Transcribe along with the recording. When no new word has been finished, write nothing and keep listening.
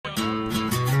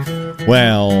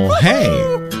Well, hey.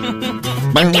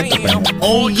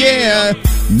 Oh, yeah.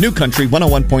 New Country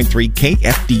 101.3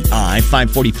 KFDI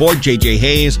 544 JJ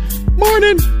Hayes.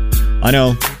 Morning. I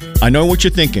know what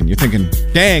you're thinking. You're thinking,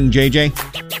 dang, JJ,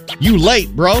 you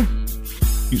late, bro.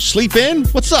 You sleep in?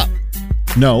 What's up?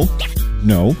 No.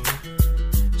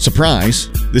 Surprise.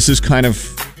 This is kind of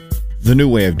the new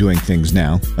way of doing things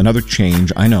now. Another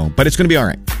change, I know. But it's going to be all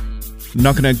right. I'm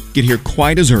not going to get here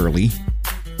quite as early.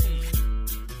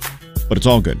 But it's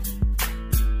all good.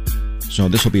 So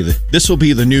this will be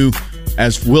the new,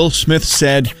 as Will Smith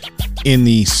said in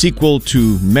the sequel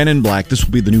to Men in Black, this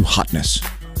will be the new hotness.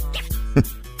 I'm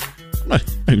not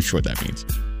even sure what that means.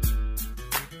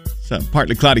 So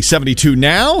partly cloudy, 72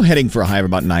 now, heading for a high of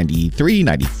about 93,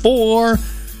 94.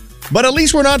 But at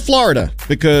least we're not Florida,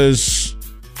 because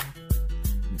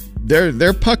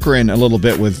they're puckering a little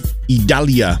bit with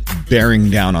Idalia bearing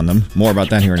down on them. More about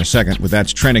that here in a second with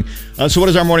That's Trending. So what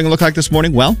does our morning look like this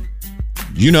morning? Well,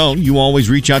 you always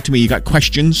reach out to me. You got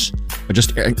questions. I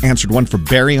just answered one for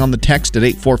Barry on the text at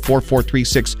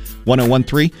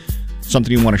 844-436-1013.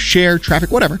 Something you want to share,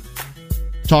 traffic, whatever.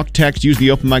 Talk, text, use the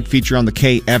open mic feature on the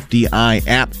KFDI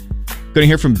app. Going to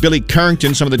hear from Billy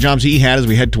Currington, some of the jobs he had as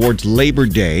we head towards Labor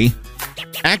Day.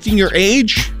 Acting your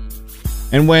age,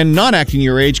 and when not acting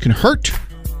your age can hurt.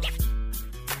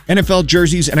 NFL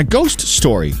jerseys, and a ghost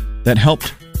story that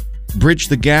helped bridge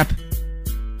the gap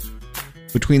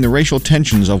between the racial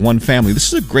tensions of one family.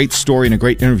 This is a great story and a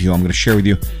great interview I'm going to share with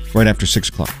you right after 6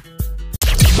 o'clock.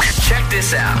 Check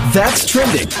this out. That's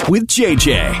Trending with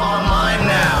JJ. Online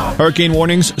now. Hurricane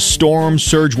warnings, storm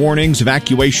surge warnings,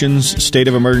 evacuations, state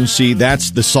of emergency.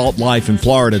 That's the salt life in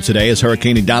Florida today as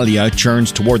Hurricane Idalia churns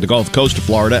toward the Gulf Coast of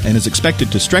Florida and is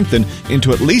expected to strengthen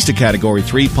into at least a Category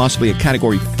 3, possibly a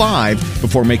Category 5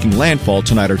 before making landfall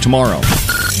tonight or tomorrow.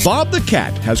 Bob the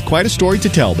cat has quite a story to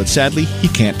tell, but sadly, he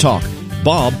can't talk.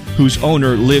 Bob, whose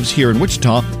owner lives here in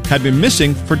Wichita, had been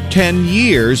missing for 10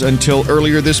 years until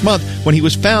earlier this month when he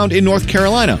was found in North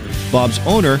Carolina. Bob's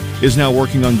owner is now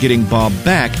working on getting Bob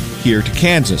back here to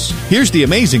Kansas. Here's the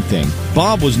amazing thing.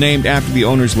 Bob was named after the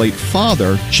owner's late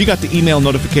father. She got the email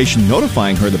notification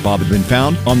notifying her that Bob had been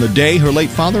found on the day her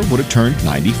late father would have turned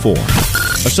 94.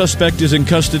 A suspect is in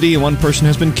custody and one person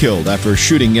has been killed after a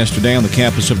shooting yesterday on the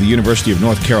campus of the University of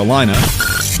North Carolina.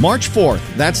 March 4th,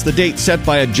 that's the date set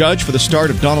by a judge for the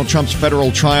start of Donald Trump's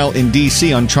federal trial in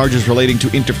D.C. on charges relating to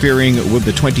interfering with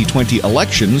the 2020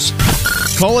 elections.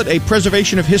 Call it a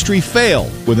preservation of history fail.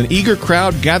 With an eager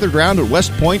crowd gathered around at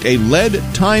West Point, a lead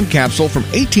time capsule from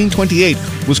 1828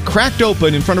 was cracked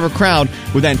open in front of a crowd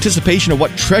with anticipation of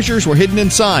what treasures were hidden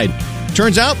inside.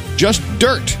 Turns out, just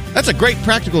dirt. That's a great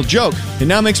practical joke. It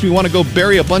now makes me want to go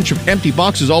bury a bunch of empty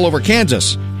boxes all over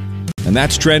Kansas. And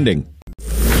that's trending.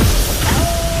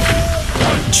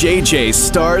 JJ's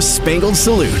Star Spangled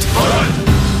Salute.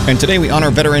 And today we honor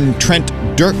veteran Trent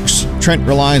Dirks. Trent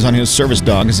relies on his service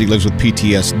dog as he lives with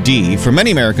PTSD. For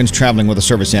many Americans traveling with a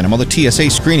service animal, the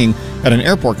TSA screening at an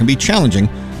airport can be challenging,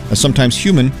 as sometimes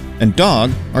human and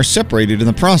dog are separated in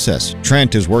the process.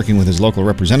 Trent is working with his local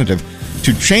representative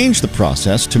to change the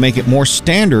process to make it more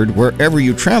standard wherever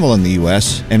you travel in the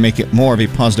U.S. and make it more of a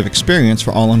positive experience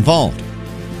for all involved.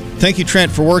 Thank you,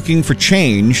 Trent, for working for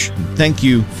change. Thank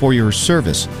you for your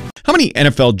service. How many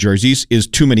NFL jerseys is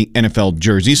too many NFL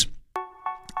jerseys?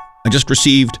 I just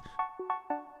received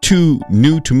 2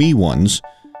 new-to-me ones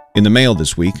in the mail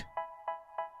this week.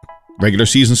 Regular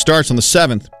season starts on the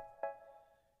 7th.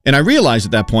 And I realized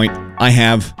at that point I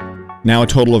have now a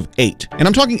total of 8. And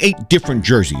I'm talking 8 different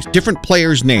jerseys, different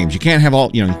players' names. You can't have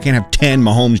you can't have 10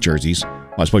 Mahomes jerseys.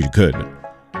 Well, I suppose you could, but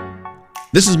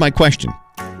this is my question.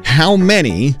 How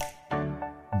many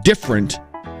different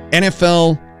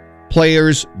NFL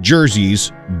players'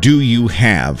 jerseys do you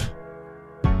have?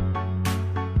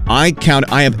 I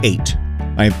have 8.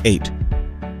 I have 8.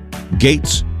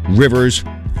 Gates, Rivers,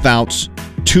 Fouts,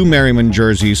 2 Merriman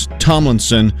jerseys,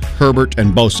 Tomlinson, Herbert,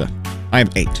 and Bosa. I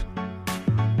have 8.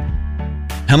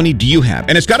 How many do you have?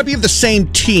 And it's got to be of the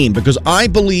same team, because I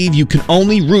believe you can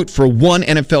only root for one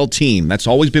NFL team. That's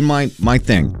always been my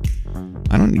thing.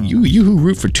 I don't you who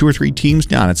root for 2 or 3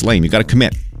 teams, nah, that's lame. You got to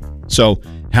commit. So,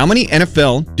 how many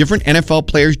different NFL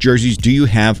players' jerseys do you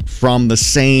have from the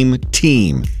same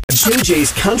team?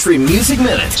 JJ's Country Music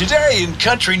Minute. Today in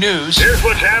country news. Here's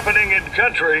what's happening in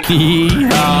country.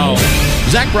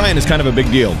 Zach Bryan is kind of a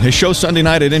big deal. His show Sunday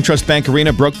night at Intrust Bank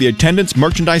Arena broke the attendance,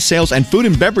 merchandise sales, and food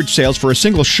and beverage sales for a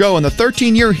single show in the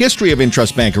 13-year history of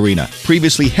Intrust Bank Arena,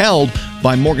 previously held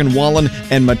by Morgan Wallen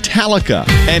and Metallica.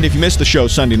 And if you missed the show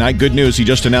Sunday night, good news, he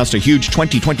just announced a huge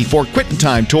 2024 Quit in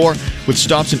Time tour with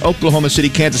stops in Oklahoma City,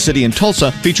 Kansas City, and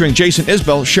Tulsa, featuring Jason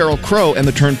Isbell, Sheryl Crow, and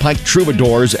the Turnpike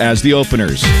Troubadours as the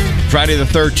openers. Friday the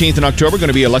 13th in October, going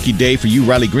to be a lucky day for you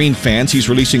Riley Green fans. He's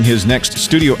releasing his next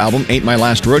studio album, Ain't My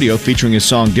Last Rodeo, featuring his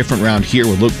song Different Round Here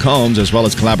with Luke Combs, as well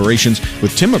as collaborations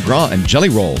with Tim McGraw and Jelly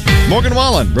Roll. Morgan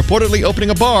Wallen reportedly opening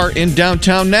a bar in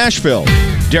downtown Nashville.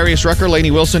 Darius Rucker,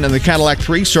 Lainey Wilson, and the Cadillac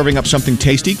 3 serving up something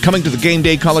tasty. Coming to the Game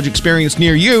Day College experience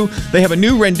near you, they have a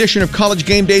new rendition of College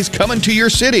Game Days coming to your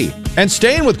city. And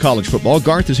staying with college football,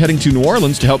 Garth is heading to New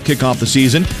Orleans to help kick off the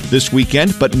season this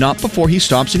weekend, but not before he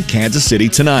stops in Kansas City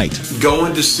tonight.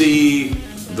 Going to see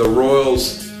the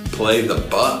Royals play the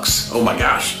Bucks. Oh my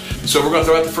gosh. So we're going to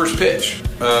throw out the first pitch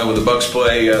when the Bucks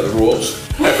play the Royals.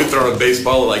 I haven't thrown a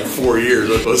baseball in like 4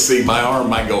 years. Let's see, my arm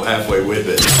might go halfway with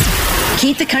it.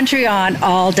 Keep the country on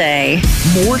all day.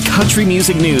 More country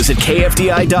music news at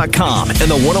KFDI.com and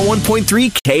the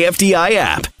 101.3 KFDI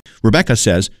app. Rebecca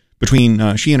says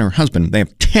between she and her husband, they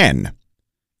have 10.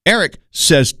 Eric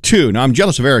says 2. Now, I'm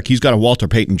jealous of Eric. He's got a Walter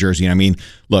Payton jersey. I mean,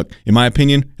 look, in my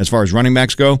opinion, as far as running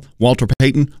backs go, Walter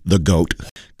Payton, the GOAT.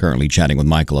 Currently chatting with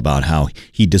Michael about how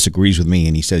he disagrees with me,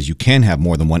 and he says you can have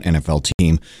more than one NFL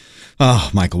team.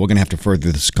 Oh, Michael, we're going to have to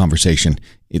further this conversation,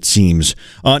 it seems.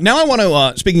 Now I want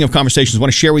to, speaking of conversations, I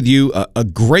want to share with you a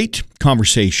great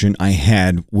conversation I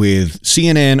had with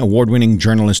CNN award-winning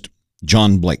journalist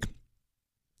John Blake.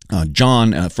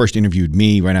 John first interviewed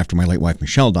me right after my late wife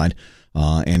Michelle died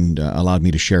and allowed me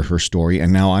to share her story,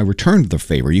 and now I returned the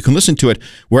favor. You can listen to it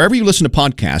wherever you listen to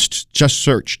podcasts. Just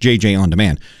search JJ On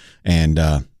Demand, and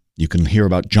you can hear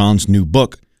about John's new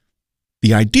book.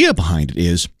 The idea behind it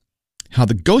is how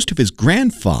the ghost of his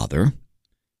grandfather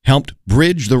helped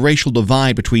bridge the racial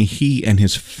divide between he and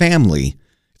his family.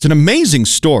 It's an amazing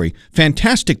story,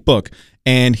 fantastic book,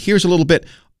 and here's a little bit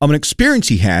of an experience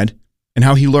he had and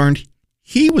how he learned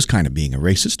he was kind of being a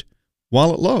racist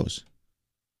while at Lowe's.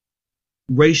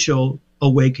 Racial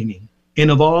awakening,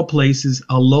 and of all places,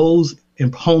 a Lowe's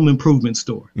home improvement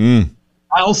store.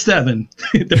 Aisle 7,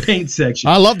 the paint section.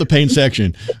 I love the paint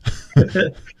section.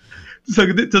 So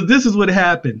this is what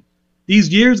happened. These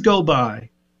years go by,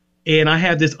 and I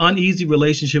have this uneasy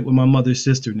relationship with my mother's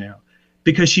sister now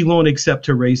because she won't accept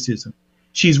her racism.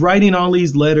 She's writing all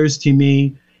these letters to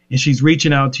me, and she's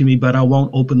reaching out to me, but I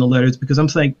won't open the letters because I'm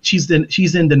saying she's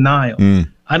in denial.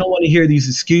 I don't want to hear these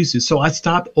excuses. So I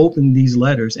stopped opening these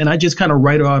letters, and I just kind of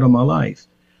write her out of my life.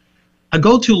 I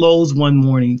go to Lowe's one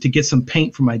morning to get some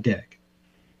paint for my deck.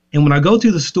 And when I go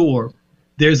to the store,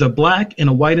 there's a black and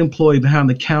a white employee behind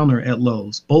the counter at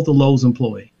Lowe's, both a Lowe's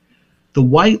employee. The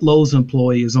white Lowe's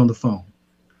employee is on the phone,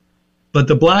 but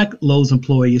the black Lowe's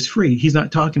employee is free. He's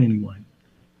not talking to anyone.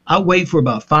 I wait for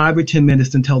about 5 or 10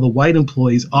 minutes until the white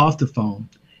employee is off the phone.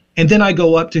 And then I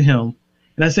go up to him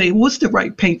and I say, what's the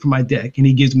right paint for my deck? And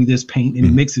he gives me this paint and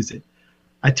he mixes it.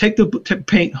 I take the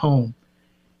paint home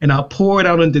and I'll pour it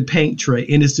out on the paint tray.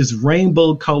 And it's this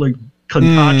rainbow colored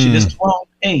concoction, this strong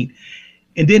paint.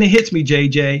 And then it hits me,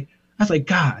 JJ. I was like,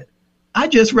 God, I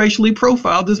just racially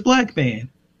profiled this black man.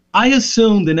 I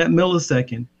assumed in that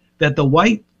millisecond that the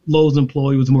white Lowe's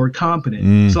employee was more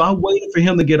competent. So I waited for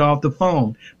him to get off the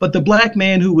phone. But the black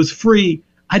man who was free,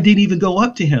 I didn't even go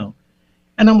up to him.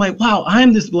 And I'm like, wow,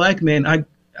 I'm this black man.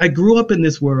 I grew up in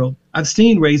this world. I've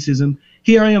seen racism.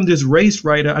 Here I am, this race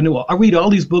writer. I read all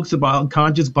these books about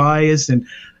unconscious bias, and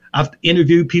I've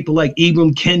interviewed people like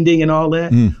Ibram Kendi and all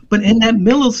that. But in that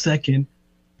millisecond,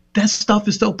 that stuff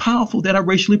is so powerful that I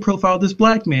racially profiled this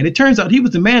black man. It turns out he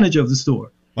was the manager of the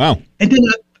store. Wow. And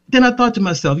then I thought to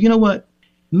myself, you know what?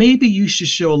 Maybe you should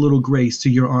show a little grace to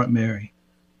your Aunt Mary.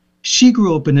 She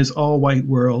grew up in this all-white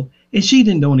world, and she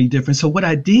didn't know any different. So what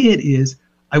I did is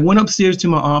I went upstairs to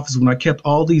my office when I kept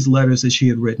all these letters that she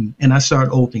had written, and I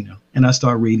started opening them, and I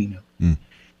started reading them.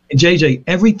 And JJ,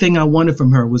 everything I wanted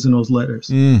from her was in those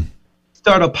letters.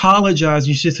 Started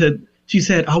apologizing. She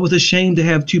said, I was ashamed to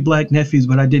have 2 black nephews,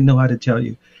 but I didn't know how to tell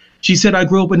you. She said, I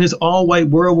grew up in this all-white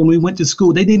world. When we went to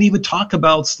school, they didn't even talk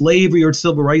about slavery or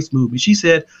civil rights movement. She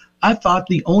said, I thought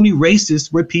the only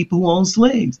racists were people who owned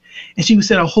slaves. And she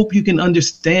said, I hope you can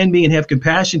understand me and have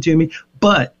compassion to me.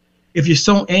 But if you're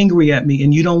so angry at me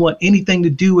and you don't want anything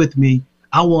to do with me,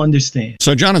 I will understand.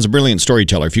 So John is a brilliant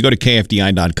storyteller. If you go to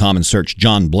KFDI.com and search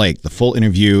John Blake, the full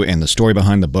interview and the story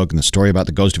behind the book and the story about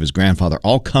the ghost of his grandfather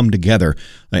all come together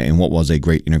in what was a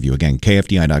great interview. Again,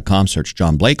 KFDI.com, search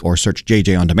John Blake, or search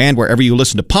JJ On Demand wherever you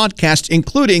listen to podcasts,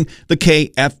 including the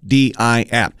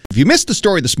KFDI app. If you missed the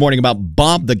story this morning about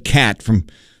Bob the Cat,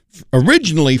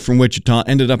 originally from Wichita,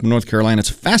 ended up in North Carolina, it's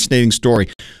a fascinating story.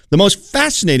 The most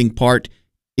fascinating part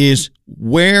is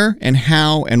where and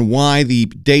how and why the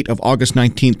date of August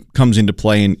 19th comes into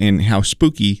play and how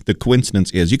spooky the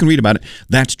coincidence is. You can read about it.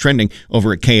 That's trending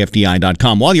over at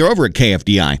KFDI.com. While you're over at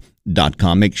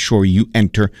KFDI.com, make sure you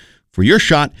enter for your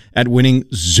shot at winning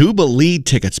Jubilee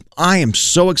tickets. I am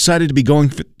so excited to be going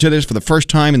to this for the first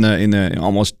time in the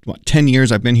almost 10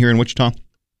 years I've been here in Wichita.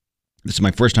 This is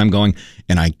my first time going,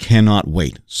 and I cannot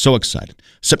wait. So excited.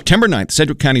 September 9th,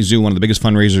 Sedgwick County Zoo, one of the biggest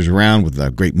fundraisers around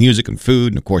with great music and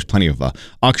food and, of course, plenty of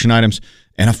auction items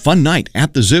and a fun night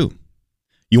at the zoo.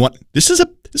 This is a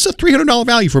 $300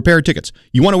 value for a pair of tickets.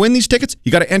 You want to win these tickets?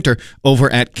 You got to enter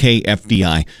over at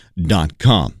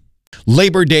KFDI.com.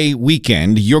 Labor Day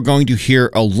weekend, you're going to hear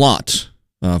a lot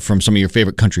from some of your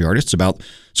favorite country artists about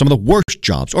some of the worst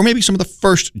jobs, or maybe some of the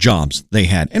first jobs they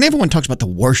had. And everyone talks about the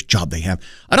worst job they have.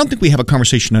 I don't think we have a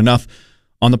conversation enough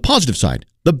on the positive side,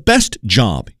 the best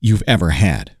job you've ever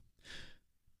had.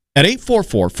 At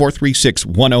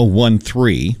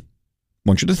 844-436-1013, I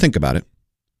want you to think about it.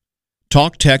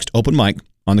 Talk, text, open mic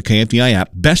on the KFDI app.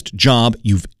 Best job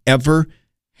you've ever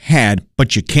had,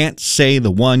 but you can't say the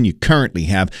one you currently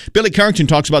have. Billy Carrington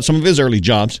talks about some of his early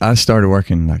jobs. I started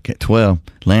working like at 12,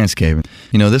 landscaping.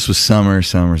 This was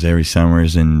summers every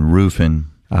summers, and roofing.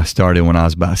 I started when I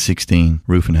was about 16,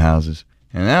 roofing houses.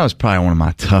 And that was probably one of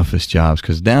my toughest jobs,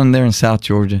 because down there in South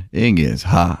Georgia, it gets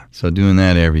hot. So doing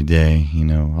that every day,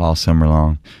 all summer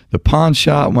long. The pawn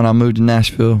shop when I moved to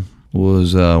Nashville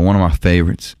was one of my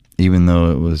favorites, even though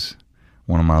it was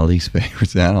one of my least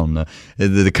favorites. I don't know.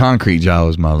 The concrete job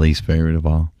was my least favorite of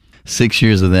all. 6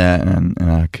 years of that, and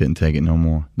I couldn't take it no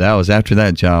more. After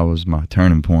that job was my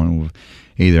turning point.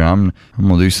 Either I'm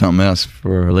going to do something else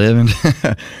for a living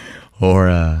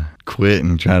or quit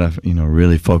and try to,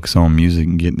 really focus on music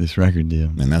and get this record deal.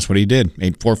 And that's what he did.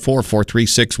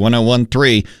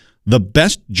 844-436-1013. The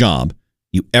best job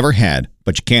you ever had,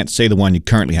 but you can't say the one you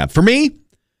currently have. For me, I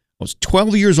was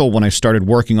 12 years old when I started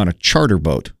working on a charter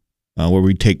boat. Where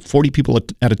we'd take 40 people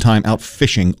at a time out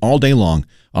fishing all day long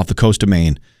off the coast of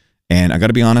Maine. And I got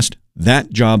to be honest,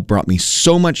 that job brought me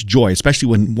so much joy, especially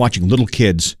when watching little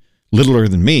kids, littler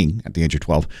than me at the age of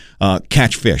 12,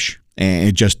 catch fish.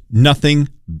 And just nothing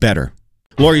better.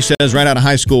 Lori says right out of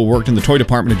high school, worked in the toy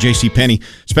department at JCPenney,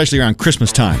 especially around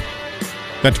Christmas time.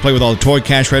 Got to play with all the toy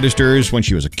cash registers when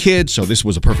she was a kid, so this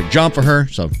was a perfect job for her.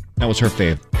 So that was her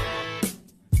fave.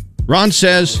 Ron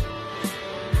says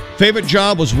favorite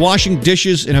job was washing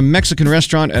dishes in a Mexican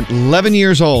restaurant at 11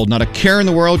 years old. Not a care in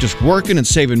the world, just working and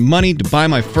saving money to buy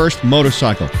my first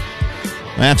motorcycle.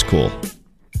 That's cool.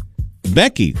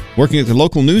 Becky, working at the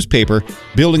local newspaper,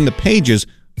 building the pages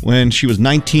when she was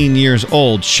 19 years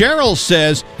old. Cheryl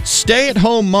says,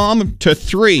 stay-at-home mom to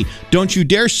 3. Don't you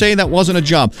dare say that wasn't a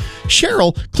job.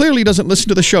 Cheryl clearly doesn't listen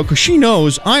to the show because she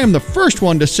knows I am the first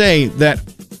one to say that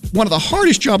one of the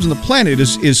hardest jobs on the planet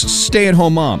is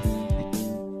stay-at-home mom.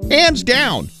 Hands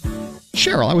down.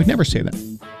 Cheryl, I would never say that.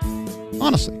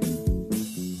 Honestly.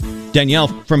 Danielle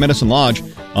from Medicine Lodge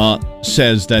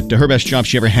says that her best job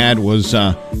she ever had was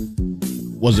a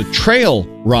trail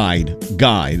ride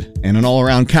guide and an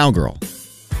all-around cowgirl.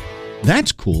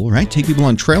 That's cool, right? Take people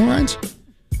on trail rides?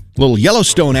 A little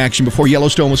Yellowstone action before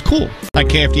Yellowstone was cool. Hi,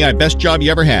 KFDI. Best job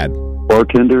you ever had?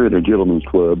 Bartender at a gentleman's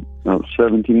club. I was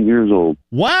 17 years old.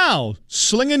 Wow.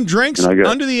 Slinging drinks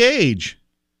under the age.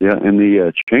 Yeah, and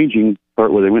the changing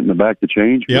part where they went in the back to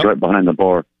change was right behind the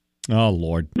bar. Oh,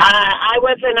 Lord. I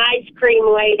was an ice cream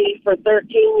lady for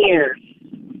 13 years.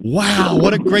 Wow,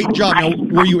 what a great job. Now,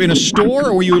 were you in a store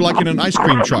or were you like in an ice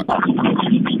cream truck?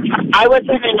 I was in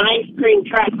an ice cream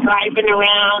truck driving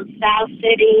around South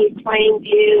City,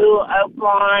 Plainview, Oak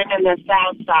Lawn, and the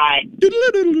South Side. Do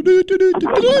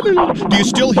you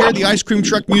still hear the ice cream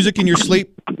truck music in your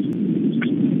sleep?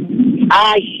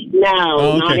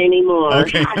 No, not anymore.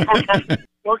 Okay.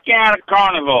 Working at a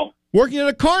carnival. Working at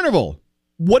a carnival.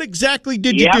 What exactly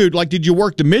did you do? Like, did you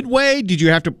work the midway?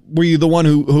 Were you the one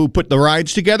who put the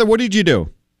rides together? What did you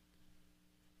do?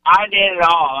 I did it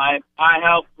all. I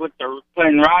helped with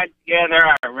putting rides together.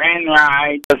 I ran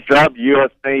rides. Best job, U.S.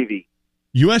 Navy.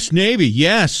 U.S. Navy,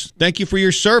 yes. Thank you for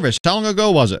your service. How long ago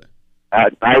was it?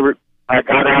 I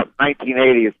got out in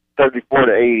 1980. It's 34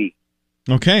 to 80.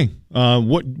 Okay.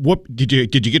 What did you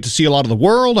get to see a lot of the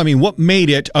world? I mean, what made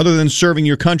it, other than serving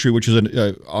your country, which is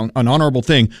an honorable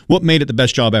thing, what made it the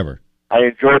best job ever? I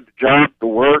enjoyed the job, the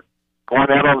work,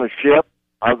 going out on the ship.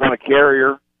 I was on a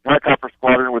carrier, helicopter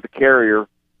squadron with a carrier,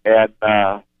 and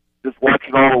just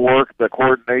watching all the work, the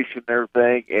coordination and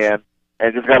everything, and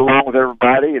just got along with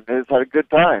everybody and just had a good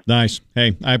time. Nice.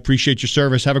 Hey, I appreciate your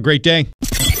service. Have a great day.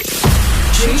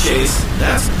 JJ's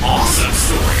That's Awesome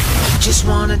Story. Just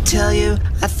wanna tell you,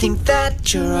 I think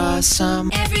that you're awesome.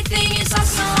 Everything is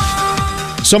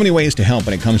awesome. So many ways to help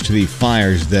when it comes to the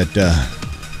fires that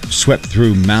swept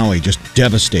through Maui, just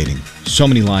devastating. So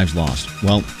many lives lost.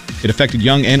 Well, it affected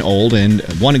young and old, and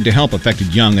wanting to help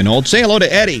affected young and old. Say hello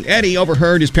to Eddie. Eddie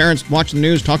overheard his parents watching the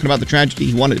news talking about the tragedy.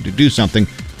 He wanted to do something.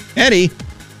 Eddie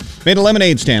made a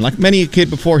lemonade stand, like many a kid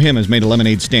before him has made a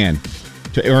lemonade stand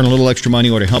to earn a little extra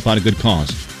money or to help out a good cause.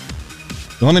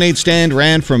 The lemonade stand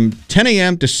ran from 10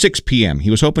 a.m. to 6 p.m. He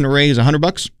was hoping to raise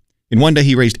 $100. In one day,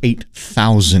 he raised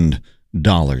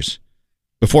 $8,000.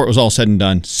 Before it was all said and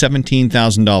done,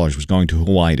 $17,000 was going to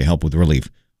Hawaii to help with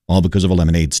relief, all because of a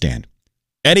lemonade stand.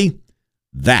 Eddie,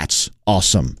 that's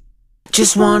awesome.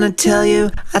 Just wanna tell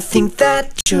you, I think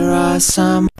that you're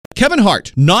awesome. Kevin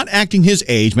Hart, not acting his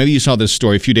age, maybe you saw this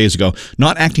story a few days ago,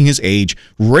 not acting his age,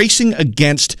 racing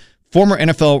against former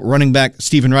NFL running back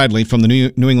Stephen Ridley from the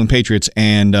New England Patriots,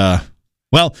 and,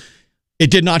 well,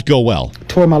 it did not go well.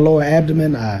 Tore my lower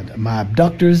abdomen, my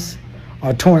abductors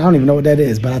are torn. I don't even know what that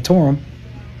is, but I tore them.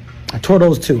 I tore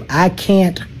those two. I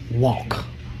can't walk.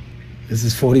 This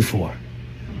is 44.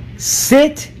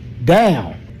 Sit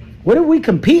down. What are we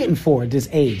competing for at this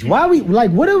age? Why are we,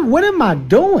 like, what am I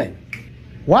doing?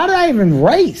 Why did I even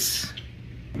race?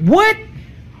 What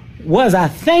was I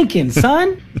thinking,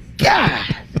 son?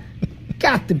 God.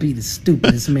 Got to be the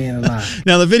stupidest man alive.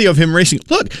 Now, the video of him racing,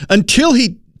 look, until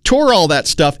he tore all that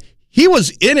stuff, he was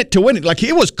in it to win it. Like,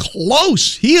 it was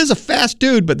close. He is a fast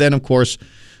dude, but then, of course,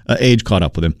 age caught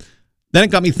up with him. Then it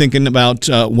got me thinking about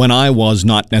when I was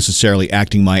not necessarily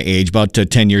acting my age. About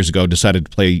 10 years ago, decided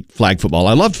to play flag football.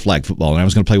 I loved flag football, and I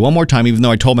was going to play one more time, even though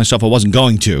I told myself I wasn't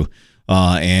going to.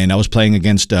 And I was playing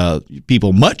against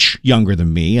people much younger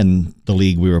than me in the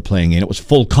league we were playing in. It was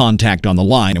full contact on the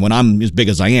line. And when I'm as big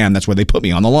as I am, that's where they put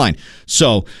me on the line.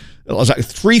 So it was like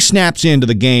 3 snaps into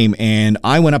the game, and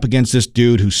I went up against this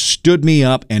dude who stood me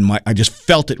up, and I just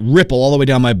felt it ripple all the way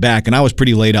down my back, and I was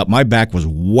pretty laid up. My back was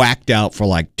whacked out for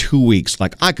like 2 weeks.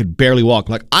 Like, I could barely walk.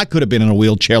 Like, I could have been in a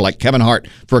wheelchair like Kevin Hart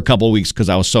for a couple of weeks because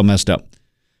I was so messed up.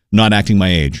 Not acting my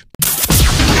age.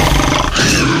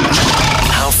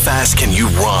 How fast can you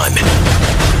run?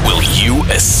 Will you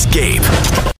escape?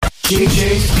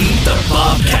 JJ's Beat the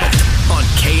Bobcat on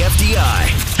KFDI.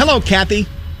 Hello, Kathy.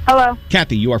 Hello.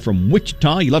 Kathy, you are from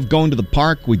Wichita. You love going to the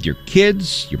park with your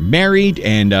kids. You're married,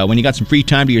 and when you got some free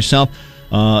time to yourself,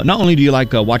 not only do you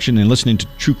like watching and listening to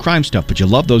true crime stuff, but you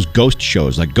love those ghost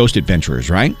shows like Ghost Adventurers,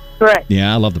 right? Correct.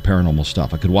 Yeah, I love the paranormal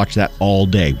stuff. I could watch that all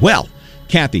day. Well,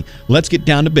 Kathy, let's get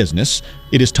down to business.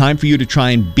 It is time for you to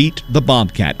try and beat the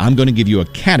Bobcat. I'm going to give you a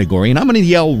category, and I'm going to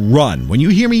yell run. When you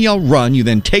hear me yell run, you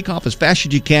then take off as fast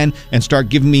as you can and start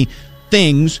giving me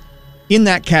things in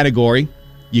that category.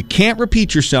 You can't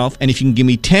repeat yourself, and if you can give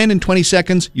me 10 and 20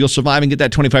 seconds, you'll survive and get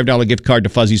that $25 gift card to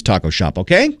Fuzzy's Taco Shop,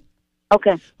 okay?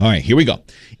 Okay. All right, here we go.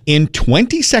 In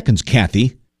 20 seconds,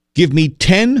 Kathy, give me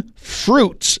 10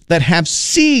 fruits that have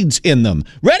seeds in them.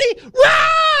 Ready?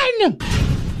 Run!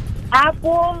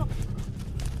 Apple,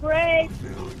 grapes,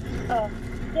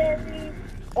 cherries,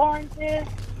 oranges,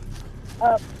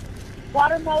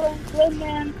 watermelon,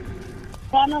 lemon,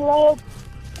 cantaloupe,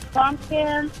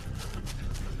 pumpkin,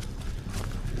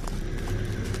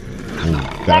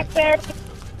 blackberry.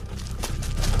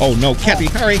 Oh, no, Kathy,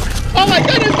 hurry. Oh, my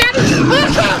goodness, Kathy.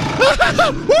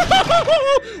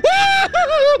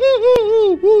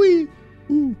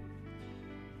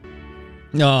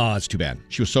 Oh, it's too bad.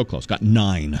 She was so close. Got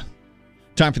 9.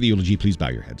 Time for the eulogy. Please bow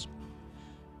your heads.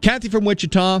 Kathy from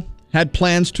Wichita had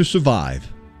plans to survive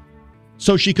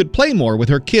so she could play more with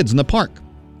her kids in the park.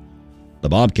 The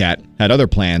Bobcat had other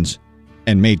plans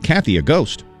and made Kathy a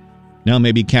ghost. Now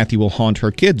maybe Kathy will haunt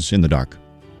her kids in the dark.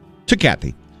 To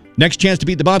Kathy. Next chance to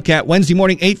beat the Bobcat, Wednesday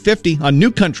morning, 8:50 on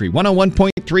New Country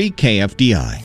 101.3 KFDI.